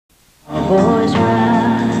Boys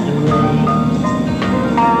ride away.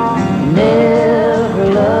 Never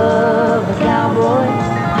love a cowboy,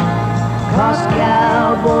 'cause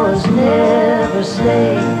cowboys never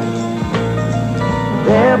stay.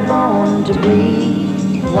 They're born to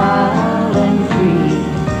be wild and free.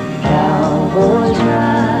 Cowboys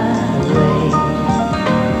ride away.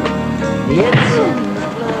 It's in the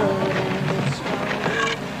blood.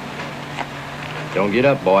 Don't get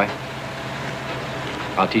up, boy.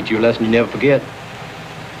 I'll teach you a lesson you never forget.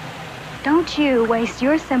 Don't you waste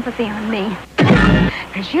your sympathy on me.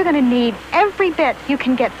 Because you're going to need every bit you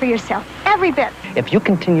can get for yourself. Every bit. If you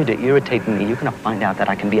continue to irritate me, you're going to find out that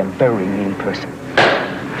I can be a very mean person.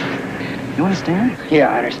 You understand? Yeah,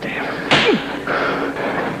 I understand.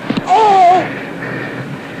 Oh!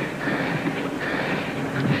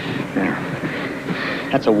 There.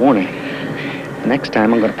 That's a warning. Next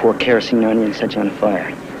time, I'm going to pour kerosene on you and set you on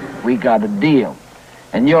fire. We got a deal.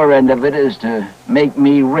 And your end of it is to make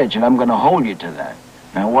me rich, and I'm going to hold you to that.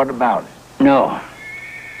 Now, what about it? No.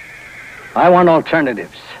 I want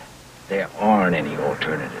alternatives. There aren't any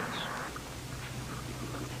alternatives.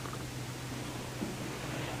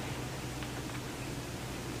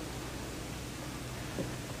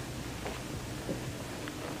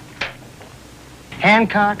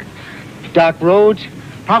 Hancock, Doc Rhodes,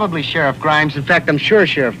 probably Sheriff Grimes. In fact, I'm sure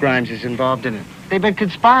Sheriff Grimes is involved in it. They've been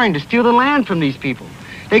conspiring to steal the land from these people.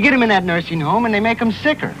 They get him in that nursing home and they make him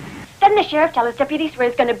sicker. Doesn't the sheriff tell his deputies where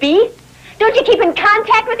he's going to be? Don't you keep in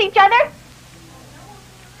contact with each other?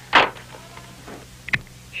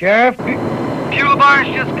 Sheriff? Shula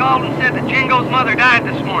Barnes just called and said that Jingo's mother died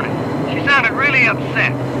this morning. She sounded really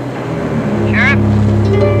upset.